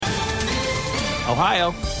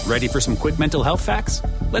Ohio, ready for some quick mental health facts?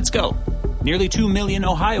 Let's go. Nearly 2 million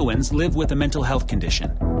Ohioans live with a mental health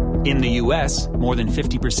condition. In the U.S., more than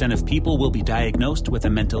 50% of people will be diagnosed with a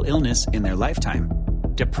mental illness in their lifetime.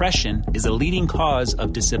 Depression is a leading cause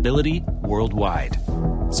of disability worldwide.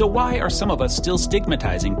 So why are some of us still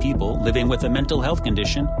stigmatizing people living with a mental health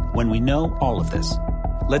condition when we know all of this?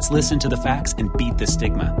 Let's listen to the facts and beat the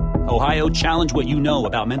stigma. Ohio, challenge what you know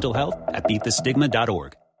about mental health at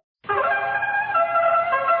beatthestigma.org.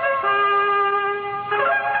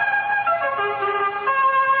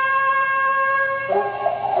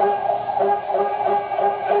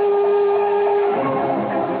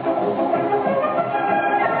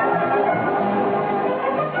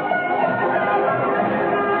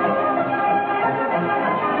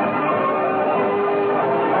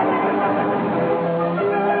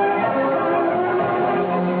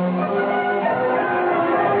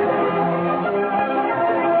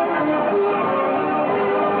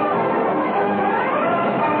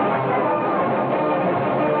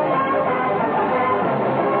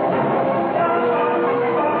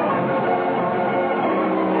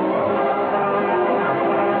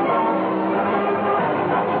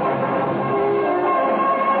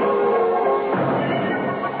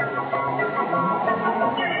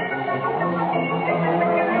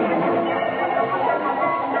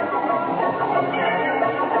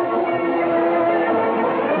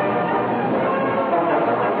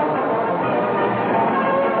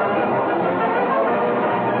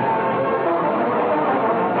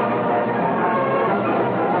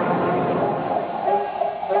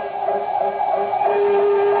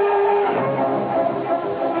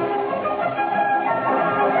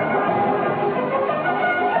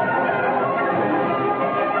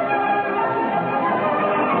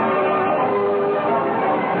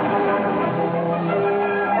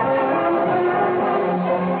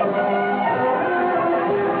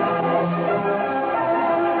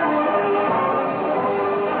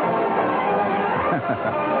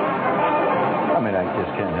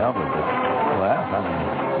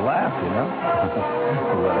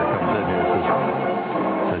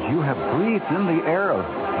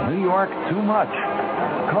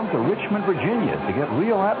 Richmond, Virginia, to get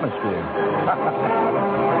real atmosphere.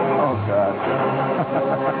 Oh, God.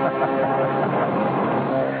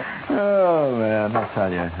 Oh, man, I'll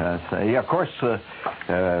tell you. Yeah, of course,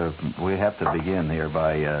 we have to begin here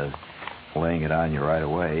by laying it on you right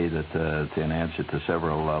away that in answer to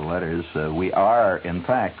several letters, we are, in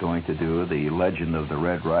fact, going to do the Legend of the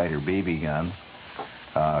Red Ryder BB gun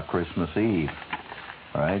Christmas Eve.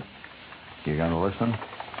 All right? You going to listen?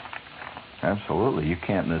 Absolutely. You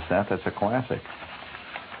can't miss that. That's a classic.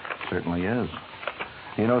 Certainly is.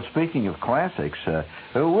 You know, speaking of classics,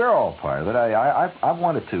 we're all part of it. I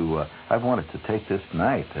wanted to take this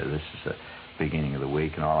tonight. This is the beginning of the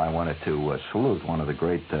week and all. I wanted to salute one of the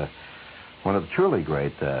truly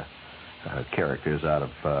great characters out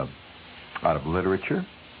of literature.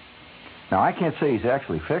 Now, I can't say he's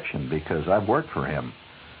actually fiction because I've worked for him,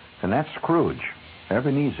 and that's Scrooge,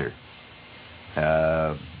 Ebenezer.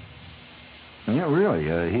 Yeah, really,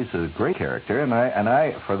 he's a great character, and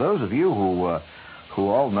I, for those of you who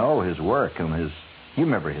all know his work and you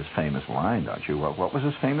remember his famous line, don't you? What was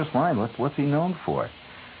his famous line? What's he known for?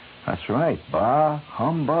 That's right, bah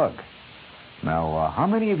humbug. Now, how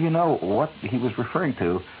many of you know what he was referring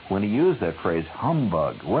to when he used that phrase,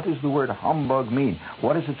 humbug? What does the word humbug mean?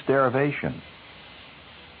 What is its derivation?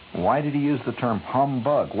 Why did he use the term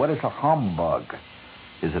humbug? What is a humbug?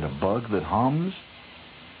 Is it a bug that hums?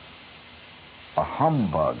 A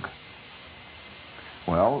humbug.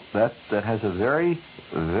 Well, that has a very,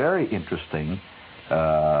 very interesting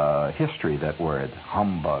history, that word,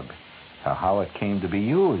 humbug, how it came to be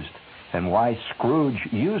used, and why Scrooge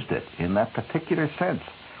used it in that particular sense.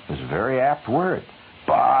 It was a very apt word.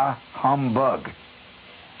 Bah humbug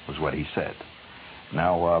was what he said.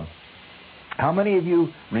 Now, how many of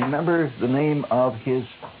you remember the name of his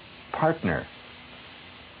partner?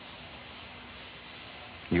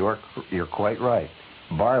 You're quite right.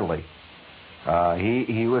 Barley.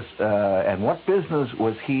 He was, and what business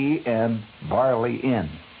was he and Barley in?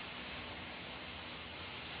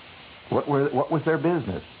 What was their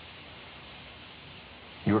business?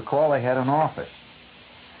 You recall they had an office,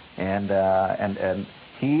 and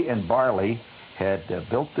he and Barley had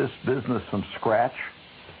built this business from scratch,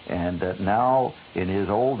 and now in his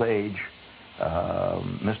old age,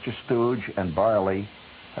 Mr. Stooge and Barley,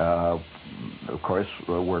 of course,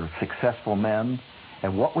 were successful men.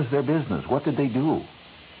 And what was their business? What did they do?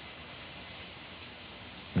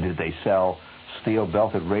 Did they sell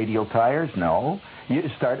steel-belted radial tires? No. You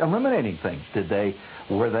start eliminating things.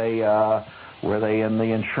 Were they Were they in the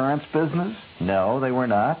insurance business? No, they were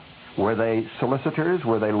not. Were they solicitors?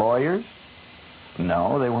 Were they lawyers?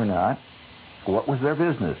 No, they were not. What was their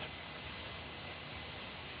business?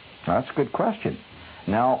 That's a good question.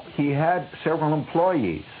 Now, he had several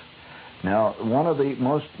employees. Now, one of the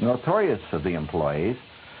most notorious of the employees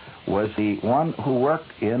was the one who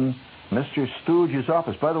worked in Mr. Stooge's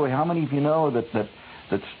office. By the way, how many of you know that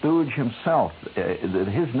Stooge himself, that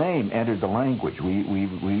his name entered the language? We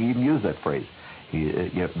even use that phrase.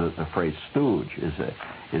 The phrase Stooge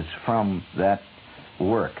is from that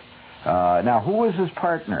work. Now, who was his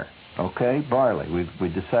partner? Okay, Barley. We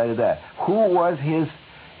decided that. Who was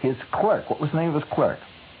his clerk? What was the name of his clerk?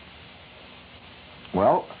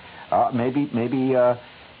 Well, maybe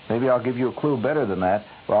I'll give you a clue better than that.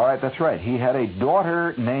 Well, all right, that's right. He had a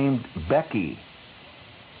daughter named Becky.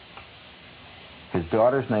 His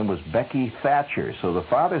daughter's name was Becky Thatcher. So the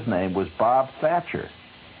father's name was Bob Thatcher.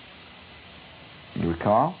 You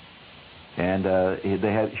recall? And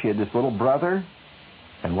she had this little brother.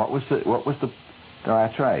 And what was the? Oh,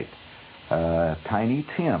 that's right. Tiny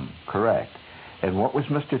Tim, correct. And what was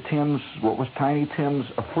Tiny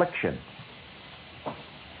Tim's affliction?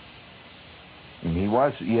 And he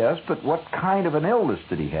was, yes, but what kind of an illness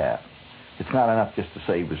did he have? It's not enough just to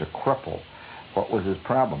say he was a cripple. What was his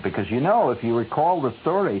problem? Because if you recall the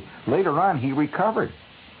story, later on he recovered.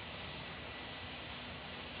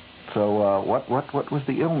 So what was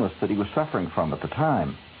the illness that he was suffering from at the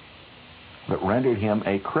time that rendered him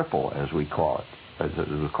a cripple, as we call it, as it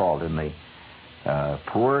was called in the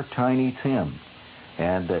poor Tiny Tim?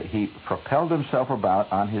 And he propelled himself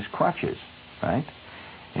about on his crutches, right?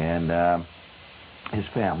 And his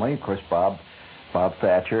family, of course, Bob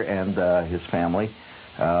Thatcher and his family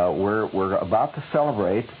were about to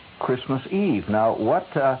celebrate Christmas Eve. Now,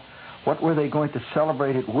 what were they going to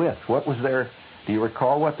celebrate it with? What was their? Do you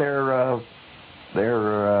recall what their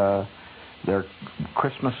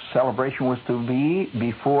Christmas celebration was to be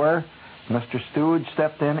before Mr. Stooge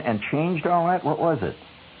stepped in and changed all that? What was it?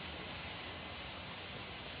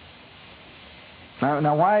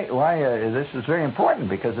 Now, why? This is very important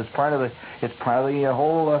because it's part of the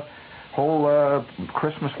whole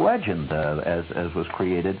Christmas legend as was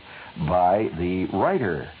created by the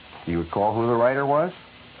writer. Do you recall who the writer was?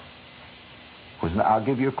 I'll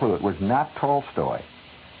give you a clue. It was not Tolstoy.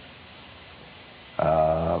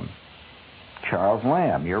 Charles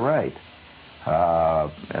Lamb. You're right.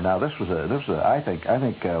 And now this was I think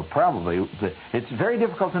probably it's very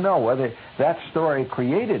difficult to know whether that story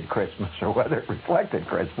created Christmas or whether it reflected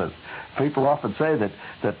Christmas. People often say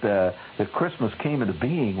that Christmas came into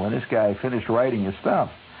being when this guy finished writing his stuff.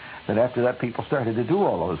 That after that people started to do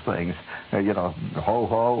all those things, ho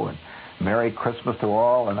ho and Merry Christmas to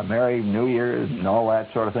all and a Merry New Year and all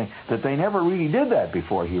that sort of thing. That they never really did that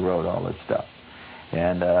before he wrote all this stuff,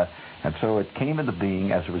 and so it came into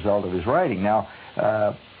being as a result of his writing. Now,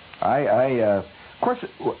 of course,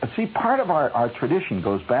 see, part of our tradition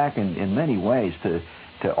goes back in many ways to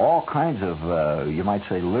all kinds of, you might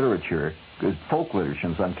say, literature, folk literature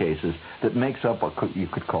in some cases, that makes up what you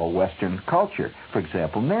could call Western culture. For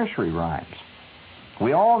example, nursery rhymes.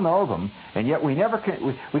 We all know them, and yet we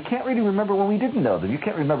can't really remember when we didn't know them. You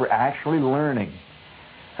can't remember actually learning.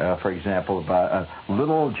 For example, about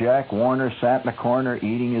little Jack Warner sat in the corner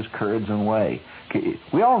eating his curds and whey.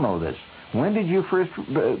 We all know this. When did you first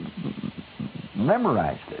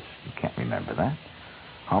memorize this? You can't remember that.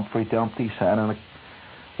 Humphrey Dumpty sat on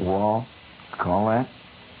the wall. Call that?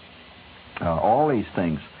 All these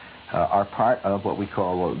things are part of what we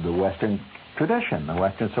call the Western tradition, the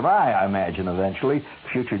Western. So I imagine eventually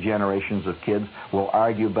future generations of kids will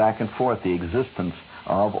argue back and forth the existence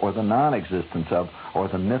of, or the non-existence of, or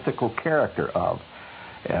the mythical character of,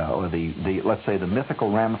 or the let's say the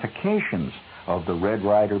mythical ramifications of the Red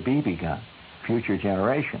Ryder BB gun. Future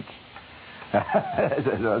generations.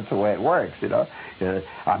 That's the way it works,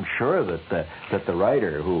 I'm sure that the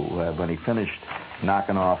writer who, when he finished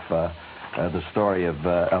knocking off the story of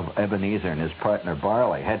Ebenezer and his partner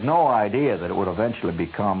Barley, had no idea that it would eventually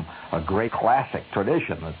become a great classic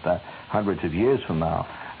tradition that hundreds of years from now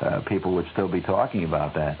people would still be talking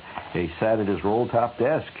about that. He sat at his roll-top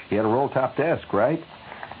desk. He had a roll-top desk, right?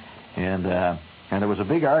 And there was a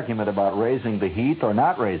big argument about raising the heat or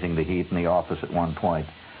not raising the heat in the office at one point.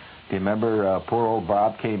 Do you remember poor old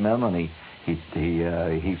Bob came in and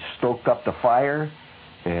he stoked up the fire,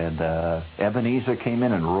 and Ebenezer came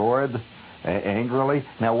in and roared angrily.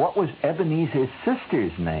 Now, what was Ebenezer's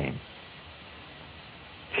sister's name?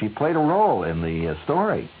 She played a role in the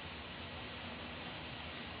story.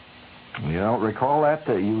 You don't recall that?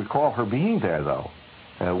 You recall her being there, though,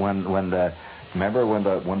 when Remember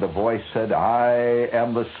when the voice said, "I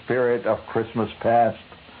am the spirit of Christmas past,"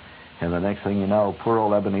 and the next thing you know, poor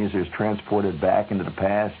old Ebenezer is transported back into the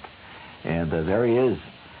past, and there he is.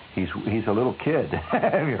 He's a little kid,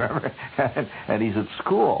 remember, and he's at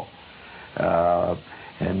school,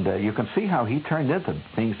 and you can see how he turned into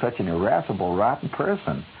being such an irascible, rotten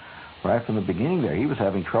person right from the beginning. There, he was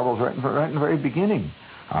having troubles right in the very beginning.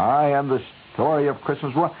 I am the story of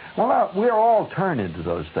Christmas. Well, we're all turned into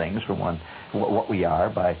those things from what we are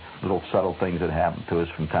by little subtle things that happen to us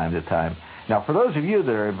from time to time. Now, for those of you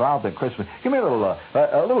that are involved in Christmas, give me a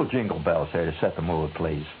little jingle bells there to set the mood,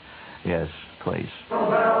 please. Yes, please.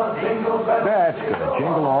 Jingle bells, that's good.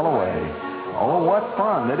 Jingle all the way. Oh, what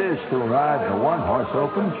fun it is to ride in a one-horse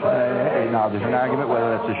open sleigh. Now, there's an argument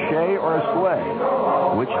whether that's a shay or a sleigh.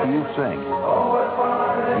 Which do you think?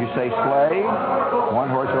 You say sleigh?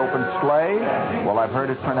 One-horse open sleigh? Well, I've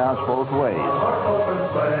heard it pronounced both ways.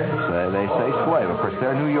 So they say sleigh. Of course,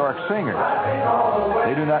 they're New York singers.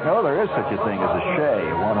 They do not know there is such a thing as a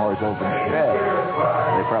shay, a one-horse open shay.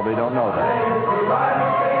 They probably don't know that.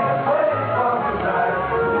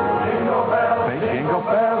 Jingle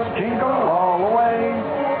bells, jingle all the way.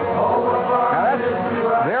 Now that's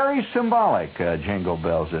very symbolic, jingle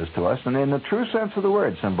bells is to us, and in the true sense of the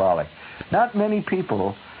word, symbolic. Not many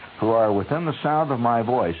people who are within the sound of my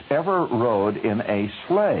voice ever rode in a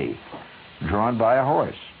sleigh drawn by a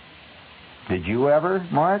horse. Did you ever,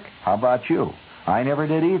 Mark? How about you? I never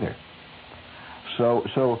did either.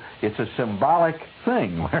 So it's a symbolic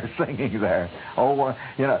thing we're singing there. Oh,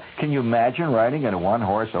 can you imagine riding in a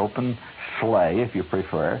one-horse open sleigh, if you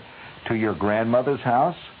prefer, to your grandmother's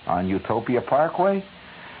house on Utopia Parkway?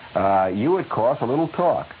 You would cause a little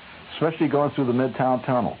talk, especially going through the Midtown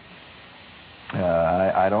Tunnel.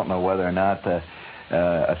 I don't know whether or not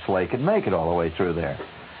a sleigh could make it all the way through there.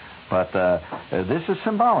 But this is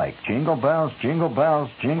symbolic. Jingle bells,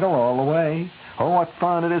 jingle all the way. Oh, what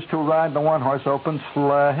fun it is to ride in the one-horse open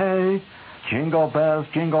sleigh. Jingle bells,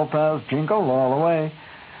 jingle all the way.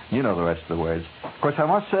 You know the rest of the words. Of course, I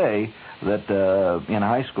must say that in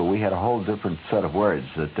high school we had a whole different set of words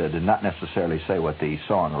that did not necessarily say what the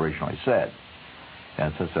song originally said.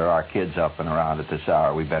 And since there are kids up and around at this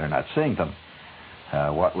hour, we better not sing them.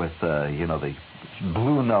 What with, the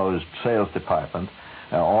blue-nosed sales department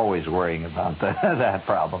always worrying about that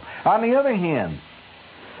problem. On the other hand,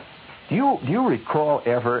 do you recall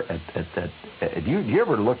ever do you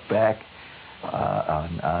ever look back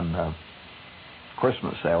on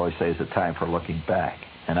Christmas? I always say it's a time for looking back,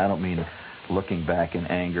 and I don't mean looking back in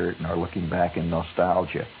anger nor looking back in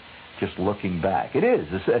nostalgia. Just looking back. It is.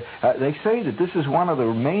 They say that this is one of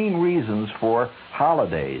the main reasons for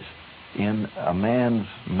holidays in a man's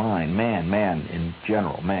mind. Man in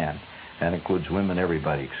general, man. That includes women,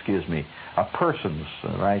 everybody, excuse me. A person's,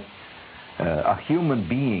 right? A human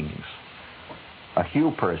being's. A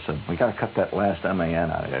hue person. We got to cut that last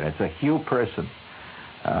M-A-N out of it. It's a hue person.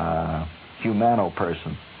 Humano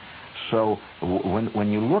person. So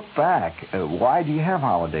when you look back, why do you have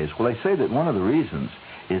holidays? Well, they say that one of the reasons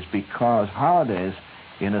is because holidays,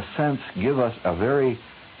 in a sense, give us a very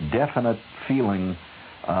definite feeling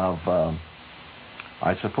of,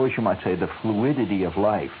 I suppose you might say, the fluidity of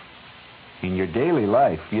life. In your daily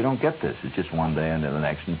life, you don't get this. It's just one day into the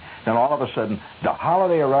next. And then all of a sudden, the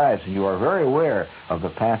holiday arrives, and you are very aware of the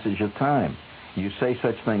passage of time. You say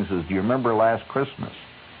such things as, do you remember last Christmas?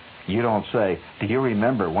 You don't say, do you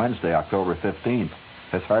remember Wednesday, October 15th?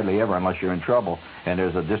 That's hardly ever unless you're in trouble, and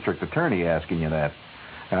there's a district attorney asking you that.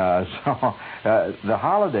 The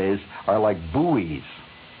holidays are like buoys.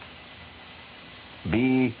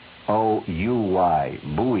 B-O-U-Y,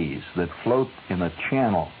 buoys that float in a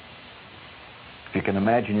channel. If you can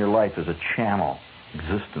imagine your life as a channel,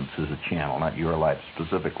 existence is a channel, not your life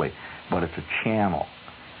specifically, but it's a channel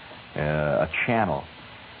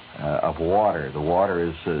of water. The water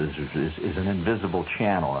is an invisible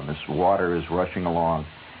channel, and this water is rushing along,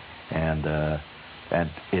 and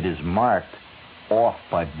it is marked off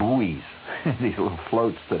by buoys, these little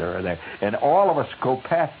floats that are there, and all of us go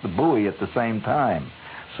past the buoy at the same time,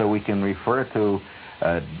 so we can refer to.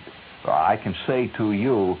 I can say to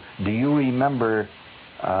you, do you remember,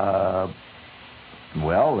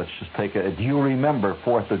 let's just take do you remember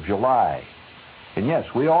 4th of July? And yes,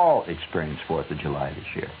 we all experienced 4th of July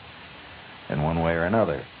this year, in one way or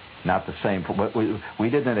another. Not the same, but we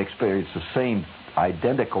didn't experience the same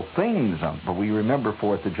identical things, but we remember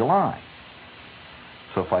 4th of July.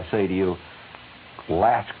 So if I say to you,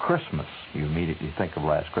 last Christmas, you immediately think of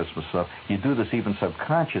last Christmas. So you do this even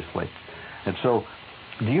subconsciously. And so,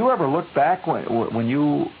 do you ever look back when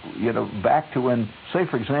you back to when, say,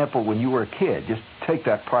 for example, when you were a kid, just take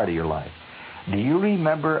that part of your life. Do you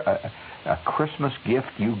remember a Christmas gift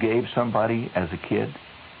you gave somebody as a kid?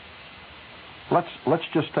 Let's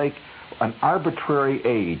just take an arbitrary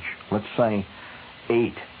age. Let's say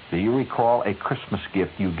 8. Do you recall a Christmas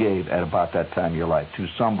gift you gave at about that time of your life to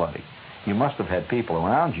somebody? You must have had people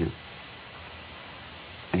around you.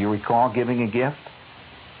 Do you recall giving a gift?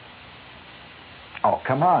 Oh,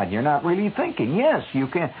 come on. You're not really thinking. Yes, you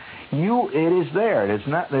can. It is there.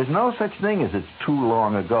 There's no such thing as it's too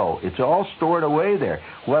long ago. It's all stored away there.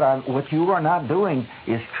 What you are not doing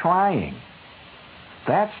is trying.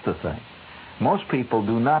 That's the thing. Most people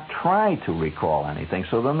do not try to recall anything,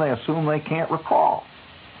 so then they assume they can't recall.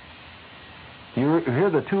 You hear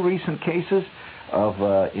the 2 recent cases of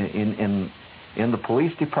in the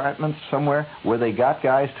police departments somewhere where they got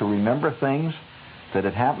guys to remember things that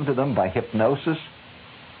had happened to them by hypnosis?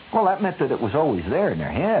 Well, that meant that it was always there in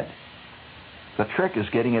their head. The trick is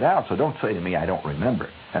getting it out, so don't say to me, I don't remember.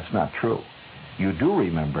 That's not true. You do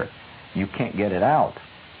remember it. You can't get it out.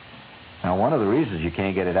 Now, one of the reasons you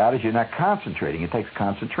can't get it out is you're not concentrating. It takes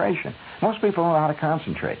concentration. Most people don't know how to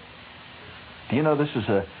concentrate. Do you know this is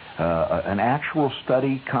an actual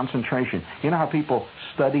study, concentration? You know how people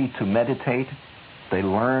study to meditate? They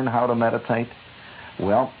learn how to meditate?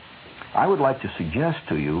 Well, I would like to suggest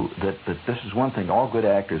to you that this is one thing all good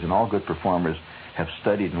actors and all good performers have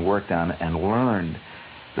studied and worked on and learned,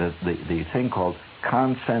 the thing called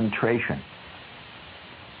concentration.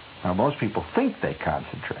 Now, most people think they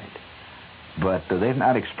concentrate, but they've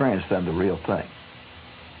not experienced then the real thing.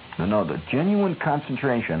 No, the genuine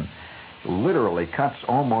concentration literally cuts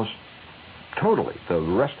almost totally the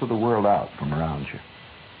rest of the world out from around you.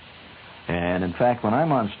 And in fact, when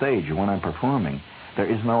I'm on stage and when I'm performing, there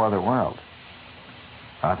is no other world.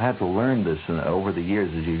 I've had to learn this over the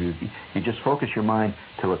years. You just focus your mind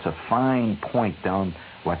till it's a fine point down,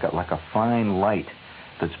 like a fine light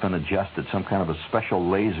that's been adjusted, some kind of a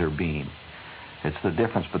special laser beam. It's the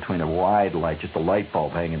difference between a wide light, just a light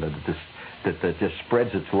bulb hanging that just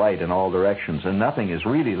spreads its light in all directions, and nothing is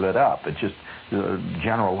really lit up. It's just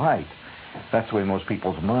general light. That's the way most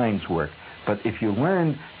people's minds work. But if you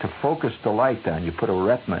learn to focus the light down, you put a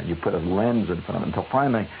retina, you put a lens in front of it, until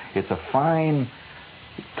finally it's a fine,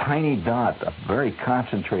 tiny dot, a very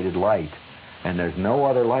concentrated light, and there's no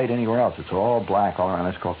other light anywhere else. It's all black all around.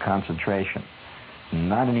 It's called concentration.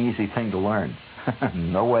 Not an easy thing to learn.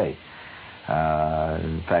 No way.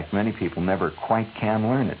 In fact, many people never quite can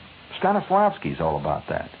learn it. Stanislavski's all about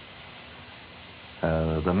that.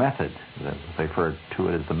 The method, they refer to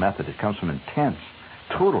it as the method. It comes from intense,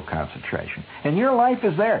 total concentration. And your life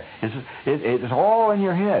is there. It's all in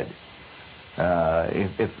your head.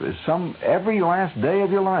 Every last day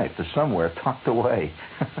of your life is somewhere tucked away.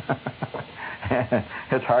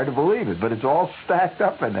 It's hard to believe it, but it's all stacked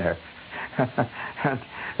up in there.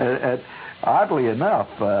 Oddly enough,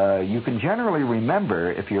 you can generally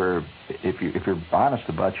remember, if you're honest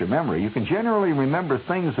about your memory, you can generally remember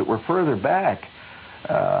things that were further back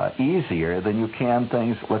easier than you can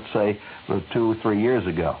things, let's say, 2 or 3 years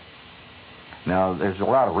ago. Now, there's a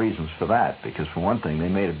lot of reasons for that, because for one thing, they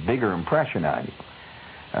made a bigger impression on you.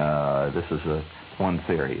 This is one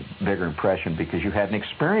theory, bigger impression because you hadn't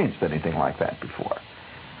experienced anything like that before.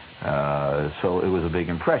 So it was a big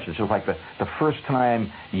impression. So like the first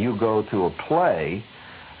time you go to a play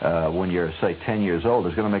when you're, say, 10 years old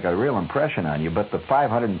is going to make a real impression on you, but the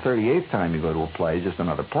 538th time you go to a play is just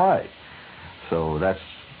another play. So that's,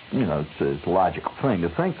 it's a logical thing to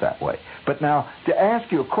think that way. But now, to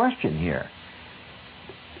ask you a question here,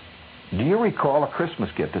 do you recall a Christmas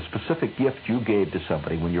gift, a specific gift you gave to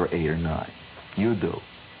somebody when you were 8 or 9? You do.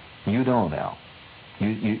 You don't, Al.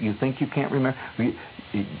 You think you can't remember?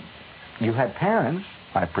 You had parents,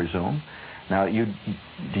 I presume. Now,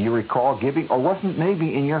 do you recall giving, or wasn't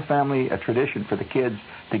maybe in your family a tradition for the kids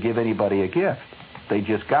to give anybody a gift? They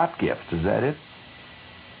just got gifts. Is that it?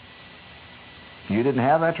 You didn't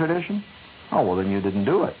have that tradition? Oh, well, then you didn't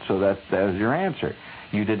do it. So that was your answer.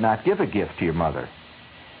 You did not give a gift to your mother.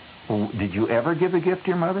 Well, did you ever give a gift to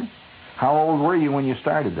your mother? How old were you when you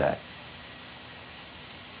started that?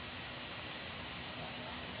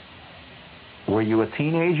 Were you a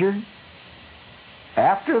teenager?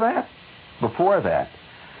 After that? Before that?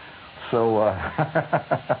 So,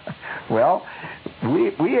 well,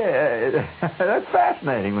 that's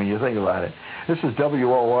fascinating when you think about it. This is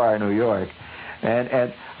WOR New York.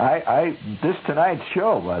 And this tonight's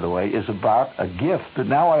show, by the way, is about a gift. But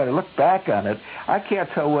now I look back on it, I can't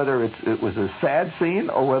tell whether it was a sad scene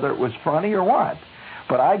or whether it was funny or what.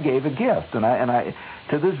 But I gave a gift, and I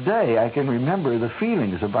to this day I can remember the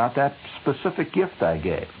feelings about that specific gift I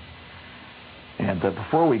gave. And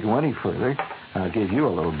before we go any further, I'll give you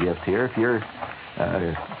a little gift here. If you're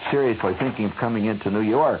seriously thinking of coming into New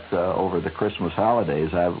York over the Christmas holidays,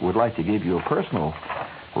 I would like to give you a personal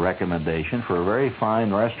recommendation for a very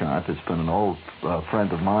fine restaurant that's been an old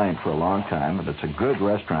friend of mine for a long time, and it's a good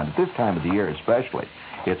restaurant at this time of the year especially.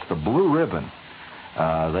 It's the Blue Ribbon.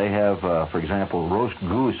 They have, for example, roast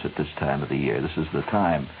goose at this time of the year. This is the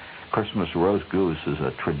time. Christmas roast goose is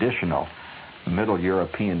a traditional Middle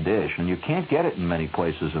European dish, and you can't get it in many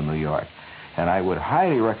places in New York. And I would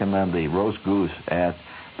highly recommend the roast goose at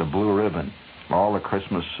the Blue Ribbon. All the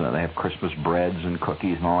Christmas, they have Christmas breads and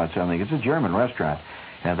cookies and all that sort of thing. It's a German restaurant,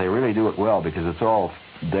 and they really do it well because it's all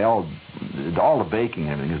the baking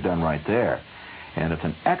and everything is done right there. And it's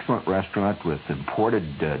an excellent restaurant with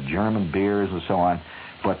imported German beers and so on.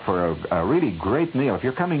 But for a really great meal, if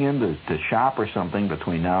you're coming in to shop or something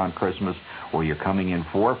between now and Christmas, or you're coming in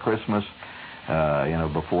for Christmas,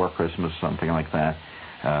 before Christmas, something like that,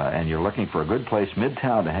 and you're looking for a good place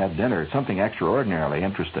midtown to have dinner, something extraordinarily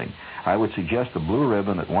interesting, I would suggest the Blue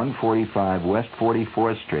Ribbon at 145 West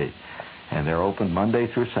 44th Street. And they're open Monday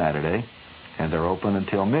through Saturday, and they're open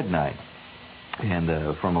until midnight, and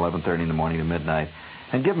from 11:30 in the morning to midnight.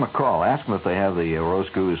 And give them a call. Ask them if they have the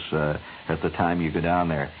roast goose at the time you go down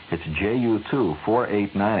there. It's JU2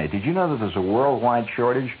 4898. Did you know that there's a worldwide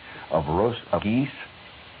shortage of geese?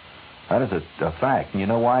 That is a fact. And you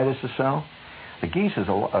know why this is so? The goose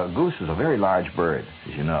is a very large bird,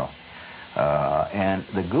 as you know. And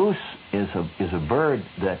the goose is a bird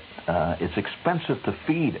that it's expensive to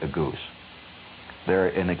feed a goose. They're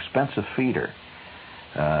an expensive feeder.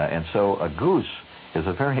 And so a goose is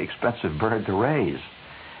a very expensive bird to raise.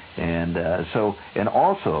 And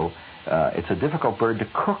also, it's a difficult bird to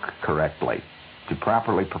cook correctly, to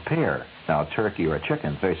properly prepare. Now, a turkey or a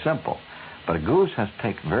chicken is very simple. But a goose has to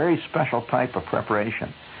take very special type of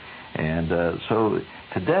preparation. And so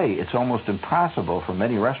today, it's almost impossible for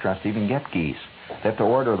many restaurants to even get geese. They have to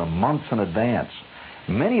order them months in advance.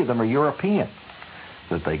 Many of them are European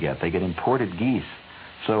that they get. They get imported geese.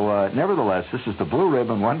 So nevertheless, this is the Blue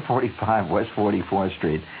Ribbon, 145 West 44th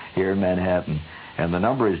Street here in Manhattan. And the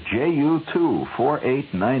number is JU2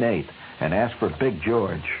 4898. And ask for Big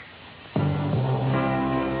George.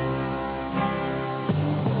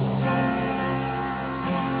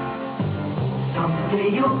 Someday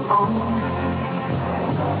you'll own.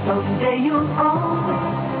 Someday you'll own.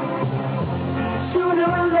 Sooner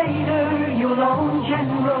or later you'll own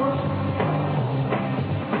General.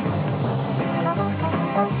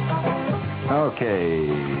 Okay,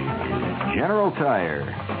 General Tire.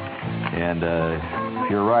 And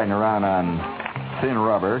if you're riding around on thin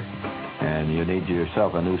rubber and you need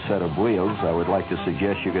yourself a new set of wheels, I would like to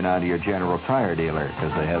suggest you go down to your General Tire dealer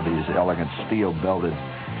because they have these elegant steel-belted,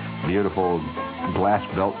 beautiful glass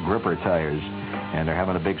belt gripper tires. And they're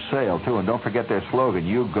having a big sale, too. And don't forget their slogan,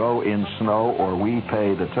 you go in snow or we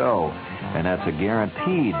pay the tow. And that's a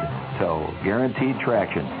guaranteed tow, guaranteed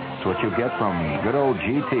traction. It's what you get from good old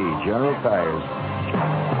GT, General Tires.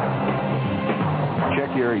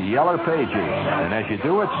 Check your Yeller pages, and as you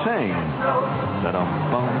do it, sing.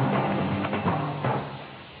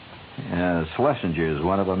 Schlesinger's,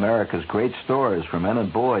 one of America's great stores for men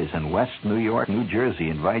and boys in West New York, New Jersey,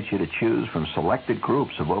 invites you to choose from selected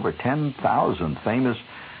groups of over 10,000 famous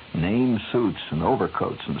name suits and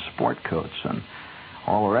overcoats and sport coats and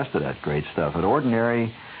all the rest of that great stuff at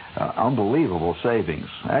ordinary, unbelievable savings,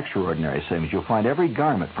 extraordinary savings. You'll find every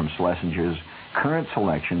garment from Schlesinger's current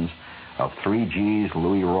selections of 3Gs,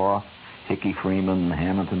 Louis Roth, Hickey Freeman,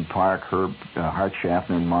 Hamilton Park, Herb Hart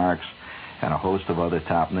Schaffner and Marx, and a host of other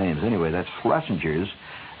top names. Anyway, that's Schlesinger's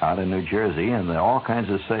out in New Jersey, and there are all kinds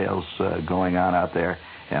of sales going on out there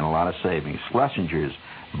and a lot of savings. Schlesinger's,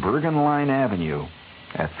 Bergen Line Avenue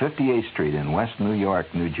at 58th Street in West New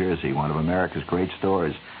York, New Jersey, one of America's great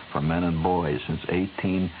stores for men and boys since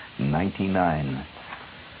 1899.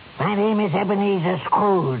 My name is Ebenezer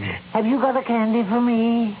Scrooge. Have you got a candy for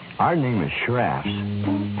me? Our name is Schrafft's.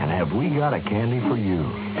 And have we got a candy for you?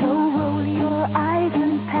 So roll your eyes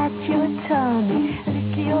and pat your tummy.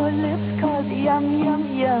 Lick your lips, 'cause yum, yum,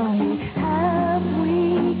 yummy. Have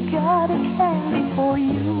we got a candy for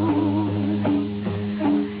you?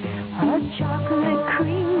 A chocolate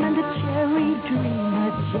cream and a cherry dream.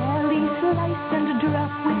 A jelly slice and a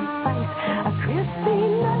drop with spice. A crispy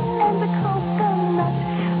nut and a coconut.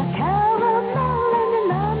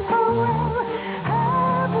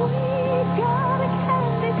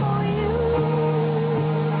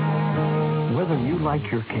 Whether you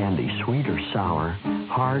like your candy sweet or sour,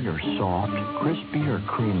 hard or soft, crispy or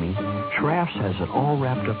creamy, Schrafft's has it all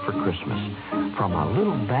wrapped up for Christmas. From a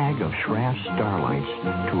little bag of Schrafft's Starlights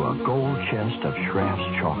to a gold chest of Schrafft's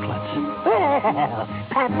chocolates. Well,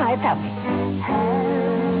 pat my tummy. I've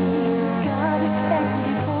got a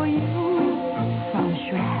candy for you from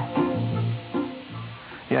Schrafft's.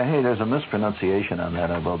 Yeah, hey, there's a mispronunciation on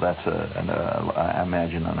that, although that's I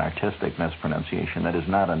imagine, an artistic mispronunciation. That is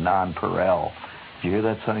not a nonpareil. Did you hear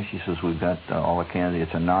that, Sonny? She says we've got all the candy.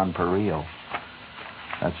 It's a nonpareil.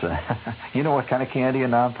 That's a... You know what kind of candy a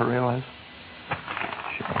nonpareil is?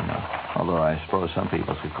 Sure, no. Although I suppose some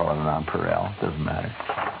people could call it a nonpareil. Doesn't matter.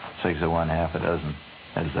 6 of one, half a dozen,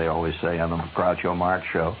 as they always say on the Groucho Marx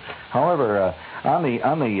show. However, on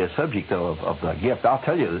the subject, though, of the gift, I'll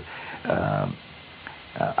tell you...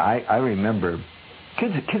 I remember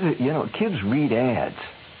kids read ads,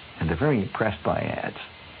 and they're very impressed by ads.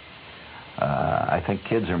 I think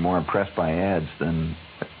kids are more impressed by ads than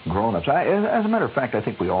grown-ups. As a matter of fact, I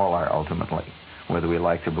think we all are ultimately, whether we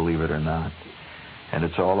like to believe it or not. And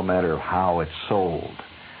it's all a matter of how it's sold.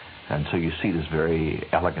 And so you see this very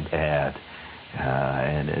elegant ad,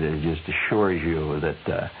 and it just assures you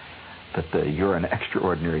that you're an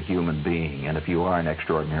extraordinary human being, and if you are an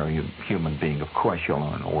extraordinary human being, of course you'll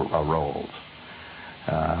own roles.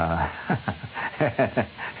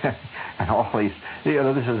 And all these,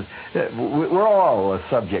 this is, we're all a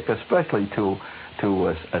subject, especially to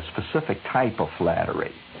a specific type of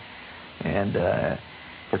flattery, and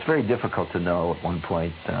it's very difficult to know at one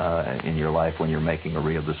point in your life when you're making a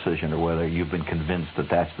real decision, or whether you've been convinced that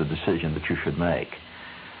that's the decision that you should make.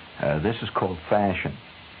 This is called fashion.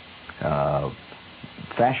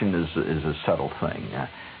 Fashion is a subtle thing.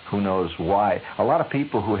 Who knows why? A lot of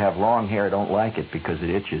people who have long hair don't like it because it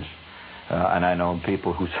itches. And I know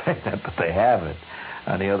people who say that, but they have it.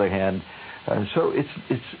 On the other hand, so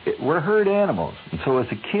we're herd animals. And so as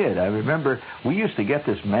a kid, I remember we used to get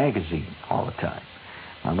this magazine all the time.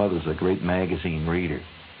 My mother was a great magazine reader.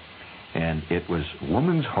 And it was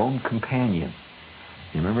Woman's Home Companion.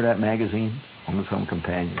 You remember that magazine? Woman's Home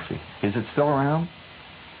Companion. See, is it still around?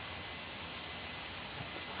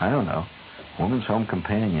 I don't know. Woman's Home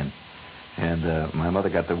Companion. And my mother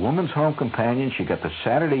got the Woman's Home Companion. She got the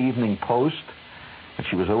Saturday Evening Post. And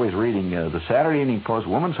she was always reading the Saturday Evening Post,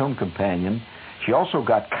 Woman's Home Companion. She also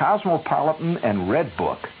got Cosmopolitan and Red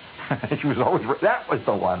Book. She was always... That was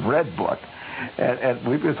the one, Red Book. And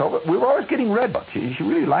we were always getting Red Book. She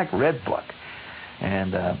really liked Red Book.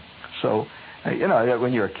 And so,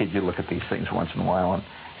 when you're a kid, you look at these things once in a while,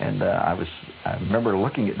 and I remember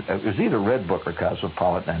looking at, it was either Red Book or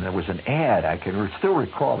Cosmopolitan, and there was an ad, I can still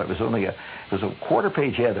recall, it was a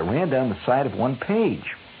quarter-page ad that ran down the side of one page,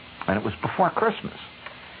 and it was before Christmas.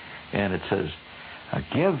 And it says,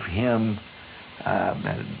 give him,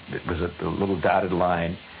 and it was a little dotted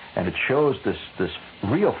line, and it shows this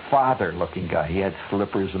real father-looking guy. He had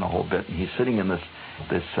slippers and a whole bit, and he's sitting in this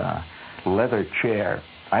leather chair.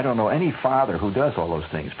 I don't know any father who does all those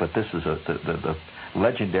things, but this is the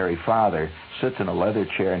legendary father sits in a leather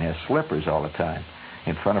chair and has slippers all the time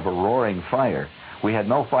in front of a roaring fire. We had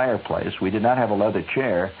no fireplace. We did not have a leather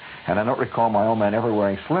chair, and I don't recall my old man ever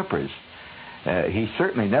wearing slippers. He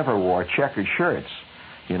certainly never wore checkered shirts,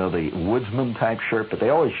 the woodsman-type shirt, but they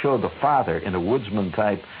always showed the father in a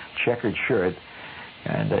woodsman-type checkered shirt,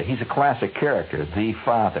 and he's a classic character, the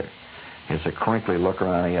father. He has a crinkly look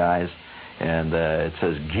around the eyes, and it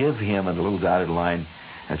says, give him, in a little dotted line.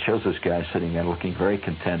 It shows this guy sitting there looking very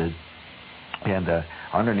contented. And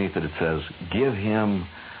underneath it says, give him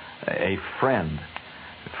a friend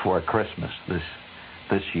for Christmas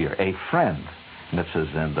this year. A friend. And it says,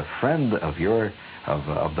 and the friend of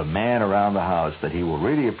the man around the house that he will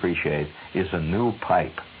really appreciate is a new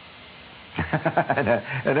pipe.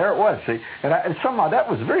 and there it was. See, and somehow that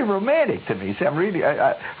was very romantic to me. See, I'm reading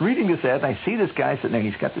this ad, and I see this guy sitting there, and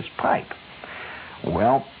he's got this pipe.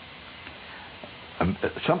 Well,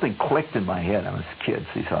 something clicked in my head. I was a kid,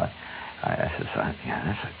 see, so I said, yeah,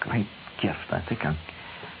 that's a great gift. I think I'm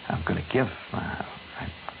going to give,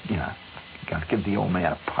 got to give the old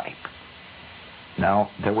man a pipe.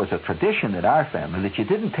 Now, there was a tradition in our family that you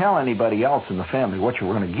didn't tell anybody else in the family what you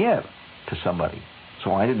were going to give to somebody.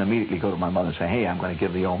 So I didn't immediately go to my mother and say, hey, I'm going to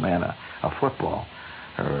give the old man a football,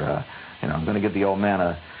 or I'm going to give the old man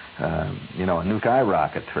a new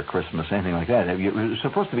skyrocket for Christmas, anything like that. It was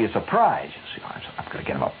supposed to be a surprise. You see, I'm going to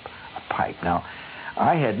get him a pipe. Now,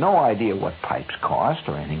 I had no idea what pipes cost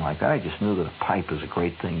or anything like that. I just knew that a pipe is a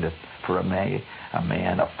great thing for a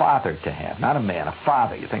man, a father to have. Not a man, a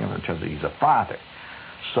father. You think of him in terms of he's a father.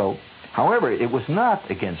 So, however, it was not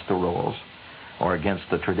against the rules or against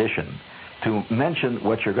the tradition to mention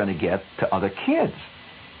what you're going to get to other kids.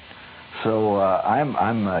 So I'm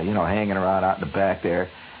hanging around out in the back there,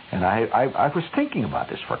 and I was thinking about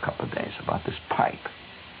this for a couple of days, about this pipe.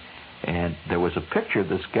 And there was a picture of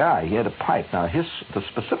this guy. He had a pipe. Now, the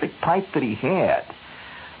specific pipe that he had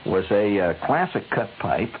was a classic cut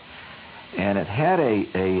pipe, and it had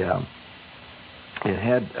a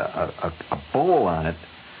bowl on it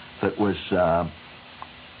that was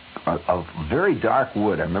of very dark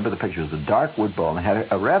wood. I remember the picture. It was a dark wood bowl, and it had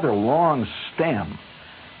a rather long stem,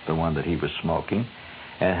 the one that he was smoking,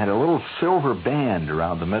 and it had a little silver band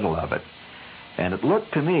around the middle of it. And it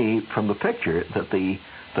looked to me from the picture that the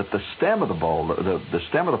stem of the bowl, the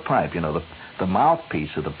stem of the pipe, the mouthpiece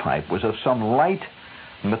of the pipe, was of some light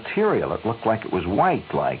material. It looked like it was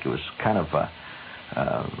white, like it was kind of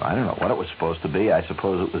I don't know what it was supposed to be. I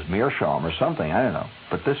suppose it was meerschaum or something. I don't know.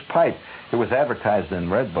 But this pipe, it was advertised in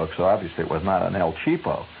Red Book, so obviously it was not an El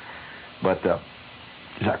Cheapo. But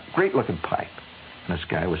it's a great-looking pipe. And this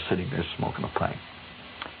guy was sitting there smoking a pipe.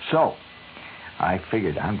 So I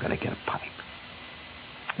figured I'm going to get a pipe.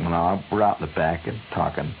 Well, we're out in the back and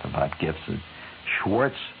talking about gifts, and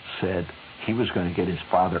Schwartz said he was going to get his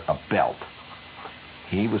father a belt.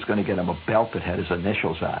 He was going to get him a belt that had his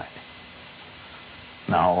initials on it.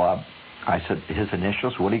 Now, I said, his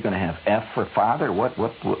initials? What are you going to have? F for father?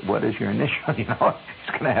 What is your initial? He's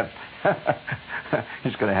going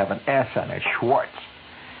to have an S on it, Schwartz.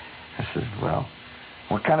 I said, well,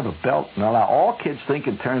 what kind of a belt? Now all kids think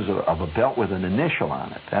in terms of a belt with an initial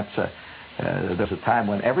on it. There's a time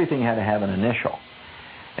when everything had to have an initial.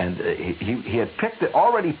 And he had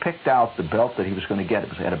already picked out the belt that he was going to get. It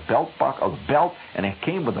had a belt buckle, a belt, and it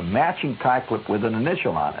came with a matching tie clip with an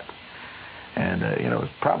initial on it. And, it was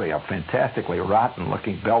probably a fantastically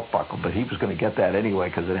rotten-looking belt buckle, but he was going to get that anyway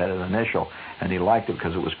because it had an initial, and he liked it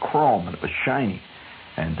because it was chrome and it was shiny.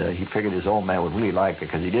 And he figured his old man would really like it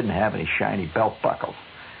because he didn't have any shiny belt buckles.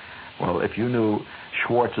 Well, if you knew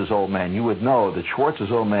Schwartz's old man, you would know that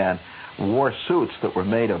Schwartz's old man wore suits that were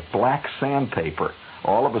made of black sandpaper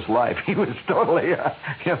all of his life. He was totally,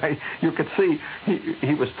 you could see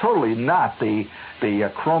he was totally not the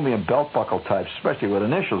chromium belt buckle type, especially with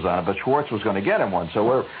initials on it, but Schwartz was going to get him one. So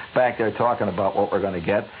we're back there talking about what we're going to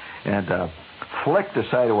get, and Flick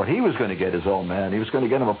decided what he was going to get his old man. He was going to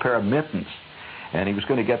get him a pair of mittens, and he was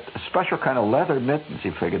going to get a special kind of leather mittens. He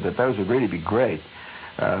figured that those would really be great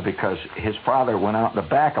because his father went out in the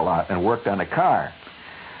back a lot and worked on a car.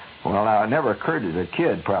 Well, now, it never occurred to the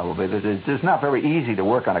kid, probably, that it's not very easy to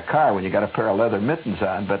work on a car when you got a pair of leather mittens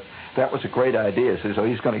on, but that was a great idea. So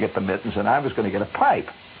he's going to get the mittens, and I was going to get a pipe,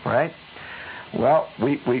 right? Well,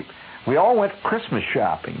 we all went Christmas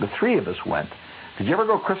shopping. The three of us went. Did you ever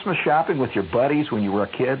go Christmas shopping with your buddies when you were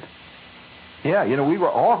a kid? Yeah, we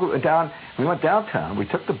were all down. We went downtown. We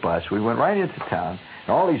took the bus. We went right into town.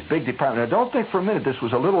 And all these big departments. Now, don't think for a minute this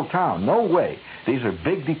was a little town. No way. These are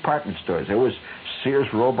big department stores. There was Sears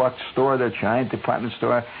Roebuck store, their giant department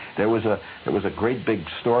store. There was a great big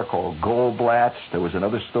store called Goldblatt's. There was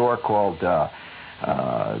another store called the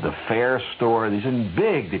Fair store. These are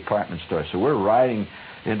big department stores. So we're riding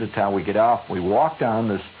into town. We get off. We walk down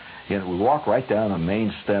this. We walk right down the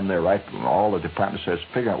main stem there, right from all the department stores,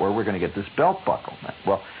 figuring out where we're going to get this belt buckle.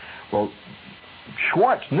 Well,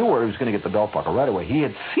 Schwartz knew where he was going to get the belt buckle right away. He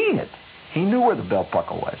had seen it. He knew where the belt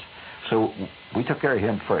buckle was. So we took care of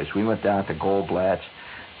him first. We went down to Goldblatt's,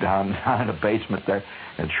 down in the basement there,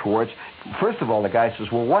 and Schwartz. First of all, the guy says,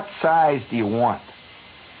 well, what size do you want?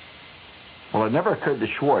 Well, it never occurred to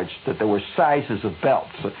Schwartz that there were sizes of belts.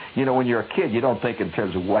 So, when you're a kid, you don't think in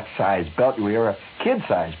terms of what size belt. You're a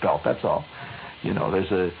kid-size belt, that's all.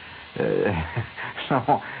 There's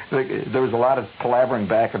so there was a lot of palavering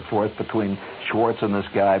back and forth between Schwartz and this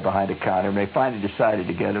guy behind the counter, and they finally decided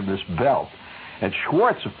to get him this belt. And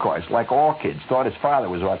Schwartz, of course, like all kids, thought his father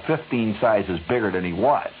was about 15 sizes bigger than he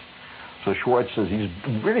was. So Schwartz says he's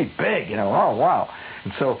really big, oh, wow.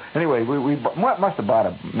 And so, anyway, we must have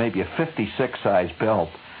bought maybe a 56 size belt.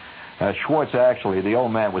 Schwartz, actually, the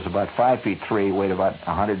old man was about 5'3", weighed about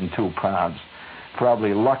 102 pounds.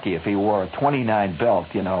 Probably lucky if he wore a 29 belt,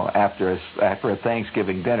 after a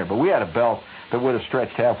Thanksgiving dinner. But we had a belt that would have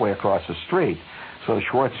stretched halfway across the street. So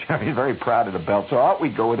Schwartz, he's very proud of the belt. So out we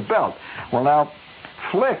go with the belt. Well, now,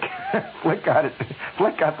 Flick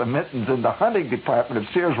got the mittens in the hunting department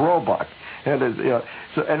of Sears Roebuck. And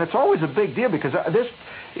it's always a big deal because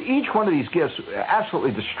each one of these gifts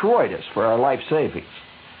absolutely destroyed us for our life savings.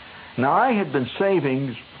 Now, I had been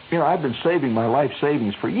saving, I've been saving my life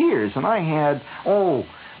savings for years, and I had,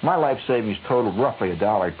 my life savings totaled roughly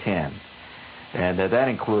 $1.10. And that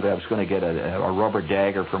included, I was going to get a rubber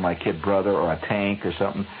dagger for my kid brother or a tank or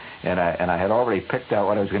something. and I had already picked out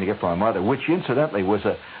what I was going to get for my mother, which incidentally was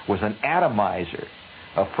an atomizer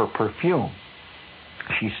for perfume.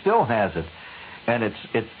 She still has it, and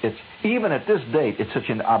it's even at this date, it's such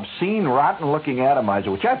an obscene, rotten-looking atomizer,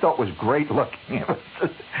 which I thought was great looking.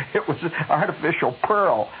 It was an artificial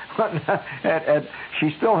pearl, and she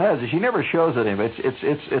still has it. She never shows it anymore.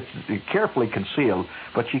 It's carefully concealed,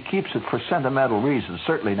 but she keeps it for sentimental reasons,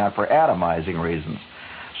 certainly not for atomizing reasons.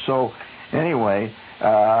 So, anyway,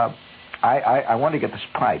 I wanted to get this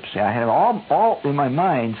pipe. See, I had all in my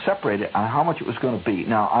mind separated on how much it was going to be.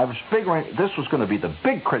 Now, I was figuring this was going to be the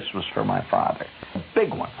big Christmas for my father, a big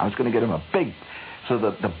one. I was going to get him a big... So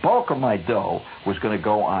the bulk of my dough was going to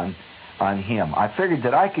go on him. I figured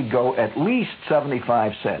that I could go at least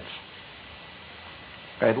 75 cents.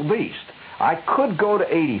 At least. I could go to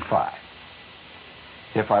 85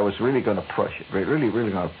 if I was really going to push it, really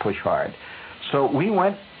going to push hard. So we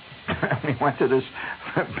went to this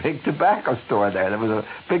big tobacco store there. There was a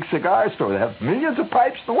big cigar store. They have millions of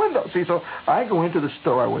pipes in the window. See, so I go into the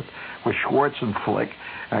store with Schwartz and Flick.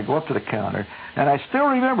 I go up to the counter, and I still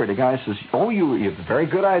remember the guy says, "Oh, you have a very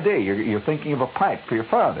good idea. You're thinking of a pipe for your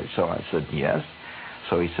father." So I said, "Yes."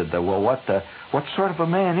 So he said, "Well, what sort of a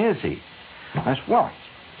man is he?" I said, "Well,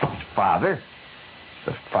 his father.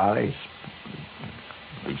 His father.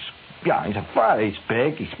 He's a father. He's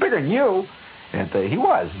big. He's bigger than you." And he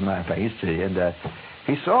was, as a matter of fact.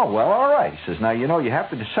 He said, "Oh, well, all right." He says, "Now, you have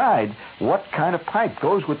to decide what kind of pipe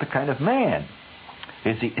goes with the kind of man.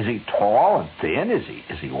 Is he tall and thin? Is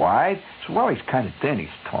he wide?" So, well, he's kind of thin. He's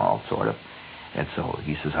tall, sort of. And so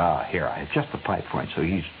he says, "Here, I have just the pipe for him." So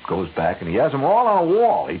he goes back, and he has them all on a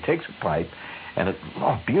wall. He takes a pipe, and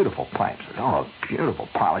beautiful pipes. Beautiful,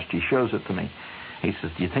 polished. He shows it to me. He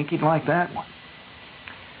says, "Do you think he'd like that one?"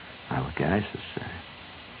 I look at it, I says...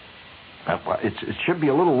 it should be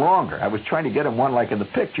a little longer. I was trying to get him one like in the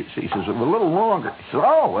pictures. He says, "A little longer." He says,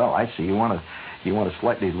 "Oh, well, I see. You want a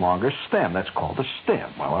slightly longer stem. That's called a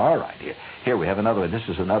stem." Well, all right. Here we have another one. This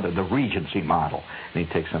is the Regency model. And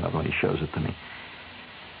he takes another one. He shows it to me.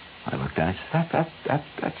 I looked at it. I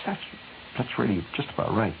said, that's really just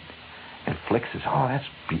about right. And Flick says, "Oh,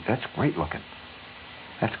 that's great looking.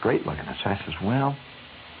 That's great looking." So I says, "Well,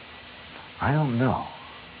 I don't know.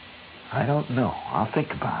 I'll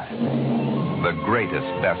think about it." The greatest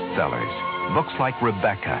bestsellers. Books like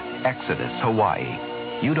Rebecca, Exodus, Hawaii.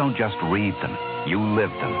 You don't just read them, you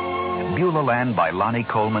live them. Beulah Land by Lonnie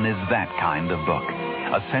Coleman is that kind of book.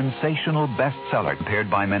 A sensational bestseller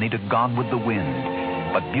compared by many to Gone with the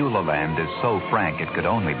Wind. But Beulah Land is so frank it could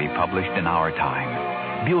only be published in our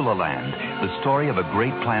time. Beulah Land, the story of a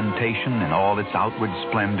great plantation in all its outward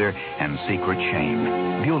splendor and secret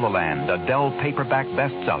shame. Beulah Land, a Dell paperback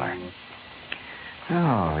bestseller.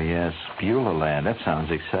 Oh, yes, Beulah Land. That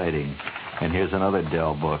sounds exciting. And here's another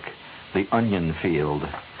Dell book, The Onion Field,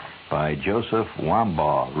 by Joseph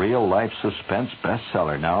Wambaugh. Real-life suspense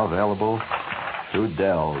bestseller, now available through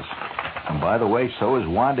Dell's. And by the way, so is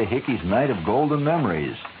Wanda Hickey's Night of Golden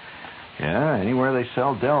Memories. Yeah, anywhere they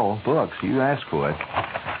sell Dell books, you ask for it.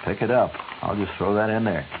 Pick it up. I'll just throw that in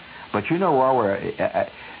there. But while we're...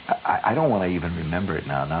 I don't want to even remember it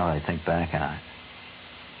now that I think back on it.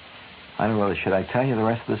 I don't know, should I tell you the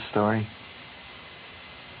rest of this story?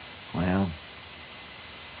 Well,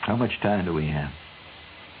 how much time do we have?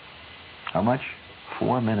 How much?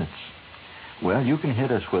 4 minutes. Well, you can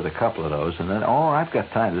hit us with a couple of those, and then, I've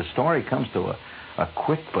got time. The story comes to a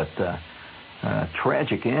quick but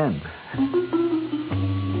tragic end.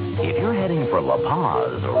 If you're heading for La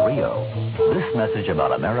Paz or Rio, this message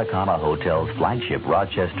about Americana Hotel's flagship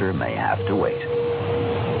Rochester may have to wait.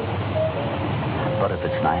 But if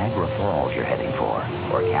it's Niagara Falls you're heading for,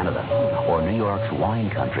 or Canada, or New York's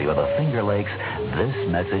wine country, or the Finger Lakes, this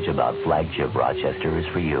message about flagship Rochester is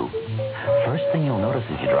for you. First thing you'll notice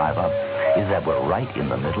as you drive up is that we're right in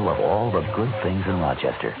the middle of all the good things in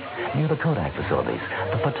Rochester, near the Kodak facilities,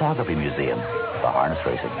 the photography museum, the harness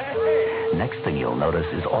racing. Next thing you'll notice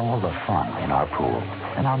is all the fun in our pool,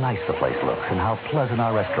 and how nice the place looks, and how pleasant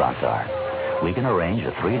our restaurants are. We can arrange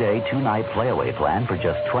a 3-day, 2-night playaway plan for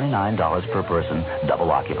just $29 per person,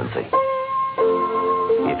 double occupancy.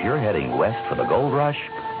 If you're heading west for the gold rush,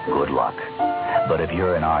 good luck. But if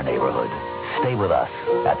you're in our neighborhood, stay with us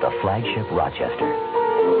at the flagship Rochester.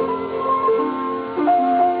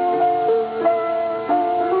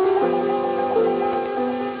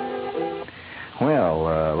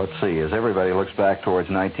 Well, let's see. As everybody looks back towards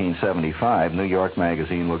 1975, New York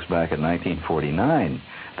Magazine looks back at 1949.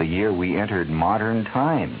 The year we entered modern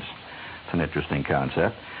times. It's an interesting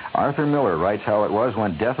concept. Arthur Miller writes how it was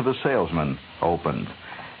when Death of a Salesman opened.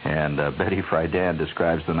 And Betty Friedan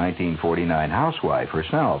describes the 1949 housewife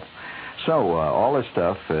herself. So, all this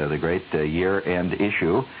stuff, the great year-end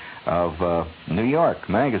issue of New York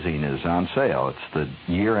Magazine is on sale. It's the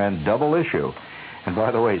year-end double issue. And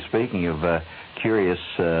by the way, speaking of curious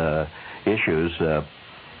issues,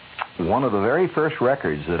 one of the very first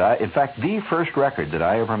records the first record that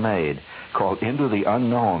I ever made, called Into the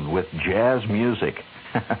Unknown with Jazz Music,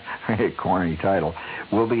 very corny title,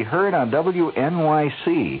 will be heard on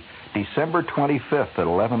WNYC December 25th at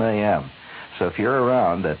 11 a.m. So if you're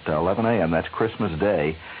around at 11 a.m., that's Christmas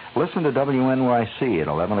Day, listen to WNYC at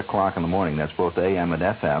 11 o'clock in the morning. That's both AM and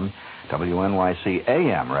FM. WNYC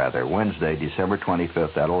AM, rather, Wednesday, December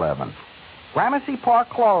 25th at 11. Gramercy Park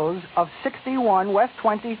Clothes of 61 West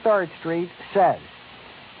 23rd Street says,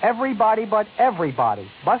 everybody but everybody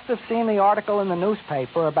must have seen the article in the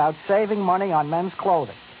newspaper about saving money on men's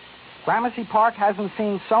clothing. Gramercy Park hasn't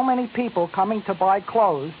seen so many people coming to buy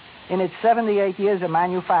clothes in its 78 years of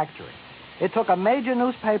manufacturing. It took a major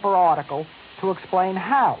newspaper article to explain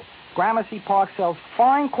how Gramercy Park sells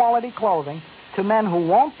fine quality clothing to men who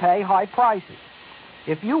won't pay high prices.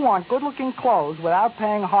 If you want good-looking clothes without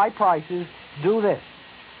paying high prices, do this.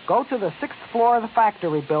 Go to the 6th floor of the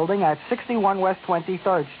factory building at 61 West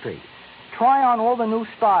 23rd Street. Try on all the new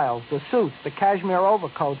styles, the suits, the cashmere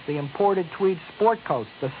overcoats, the imported tweed sport coats,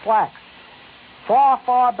 the slacks. Far,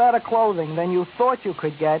 far better clothing than you thought you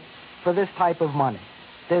could get for this type of money.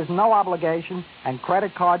 There's no obligation, and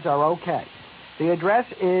credit cards are okay. The address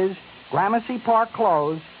is Gramercy Park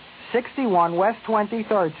Clothes, 61 West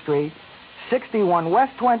 23rd Street, 61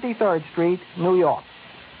 West 23rd Street, New York.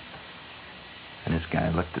 And this guy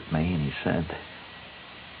looked at me and he said,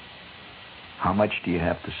 how much do you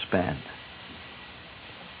have to spend?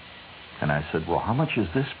 And I said, well, how much is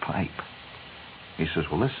this pipe? He says,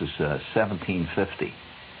 well, this is $17.50.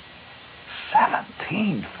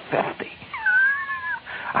 $17.50?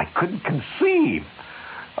 I couldn't conceive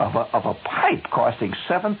of a pipe costing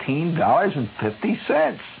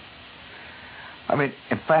 $17.50. I mean,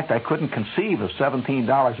 in fact, I couldn't conceive of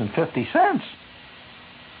 $17.50.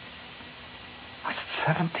 I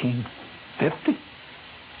said, $17.50?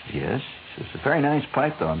 Yes. He says, it's a very nice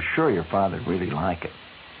pipe, though. I'm sure your father would really like it.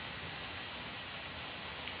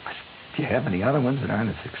 I said, do you have any other ones that aren't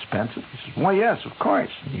as expensive? He says, well, yes, of course.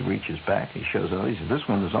 And he reaches back. He shows all these. He says, this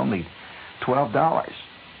one is only $12.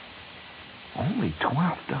 Only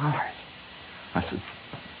 $12. I said,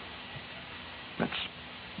 that's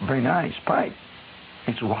a very nice pipe.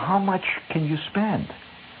 He said, well, how much can you spend?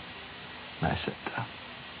 And I said,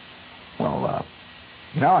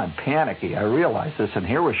 now I'm panicky. I realized this, and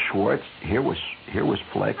here was Schwartz, here was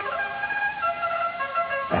Flick.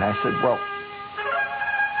 And I said, well,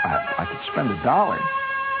 I could spend $1.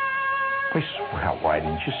 He said, well, why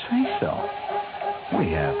didn't you say so?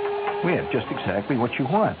 We have just exactly what you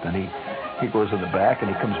want. And he goes in the back, and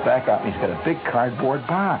he comes back out, and he's got a big cardboard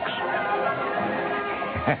box.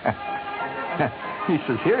 He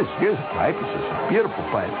says, here's a pipe. He says, a beautiful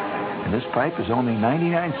pipe. And this pipe is only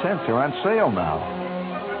 99 cents. They're on sale now.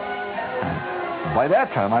 And by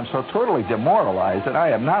that time, I'm so totally demoralized that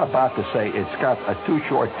I am not about to say it's got a too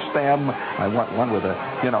short stem. I want one with a,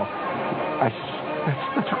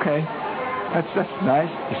 that's okay. That's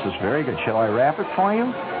nice. He says, very good. Shall I wrap it for you?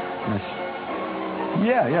 And I said,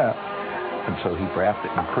 yeah. And so he wrapped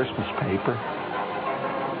it in Christmas paper.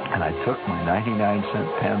 And I took my 99-cent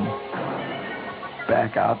pen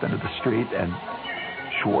back out into the street, and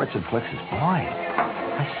Schwartz and Flick says, boy,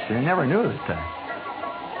 I never knew that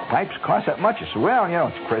pipes cost that much. I said, well,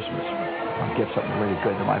 it's Christmas. I'll get something really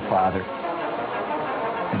good to my father.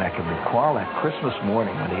 And I can recall that Christmas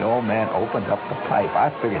morning when the old man opened up the pipe.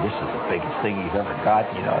 I figured this is the biggest thing he's ever got,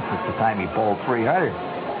 since the time he bowled 300.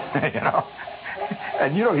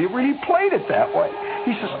 And, he really played it that way.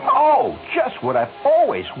 He says, oh, just what I've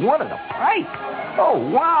always wanted, a pipe. Oh,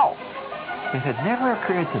 wow. It had never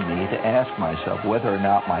occurred to me to ask myself whether or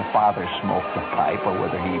not my father smoked a pipe or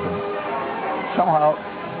whether he even... Somehow,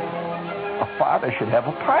 a father should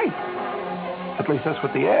have a pipe. At least that's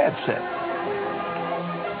what the ad said.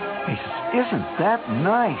 He says, isn't that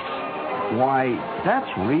nice? Why,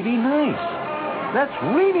 that's really nice. That's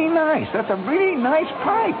really nice. That's a really nice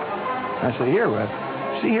pipe. I said, here,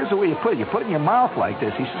 here's the way you put it. You put it in your mouth like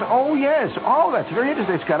this. He says, oh, yes. Oh, that's very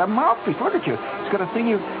interesting. It's got a mouthpiece. Look at you. It's got a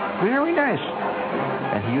thing very nice.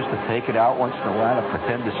 And he used to take it out once in a while to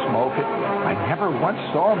pretend to smoke it. I never once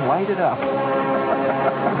saw him light it up.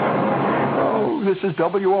 Oh, this is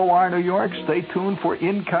WOR New York. Stay tuned for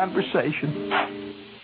In Conversation.